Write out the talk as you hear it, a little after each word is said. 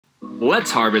Let's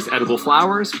harvest edible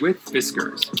flowers with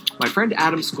Fiskars. My friend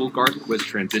Adam's school garden was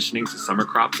transitioning to summer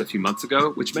crops a few months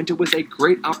ago, which meant it was a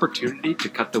great opportunity to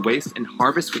cut the waste and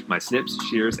harvest with my snips,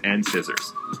 shears, and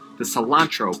scissors. The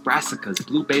cilantro, brassicas,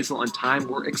 blue basil, and thyme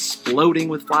were exploding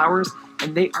with flowers,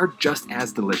 and they are just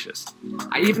as delicious.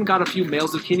 I even got a few male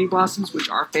zucchini blossoms, which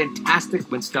are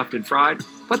fantastic when stuffed and fried,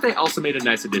 but they also made a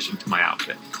nice addition to my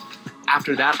outfit.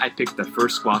 After that, I picked the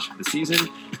first squash of the season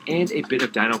and a bit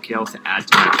of dino kale to add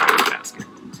to my garden basket.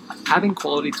 Having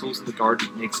quality tools in the garden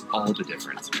makes all the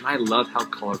difference, and I love how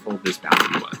colorful this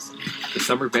bounty was. The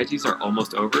summer veggies are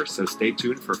almost over, so stay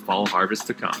tuned for fall harvest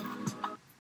to come.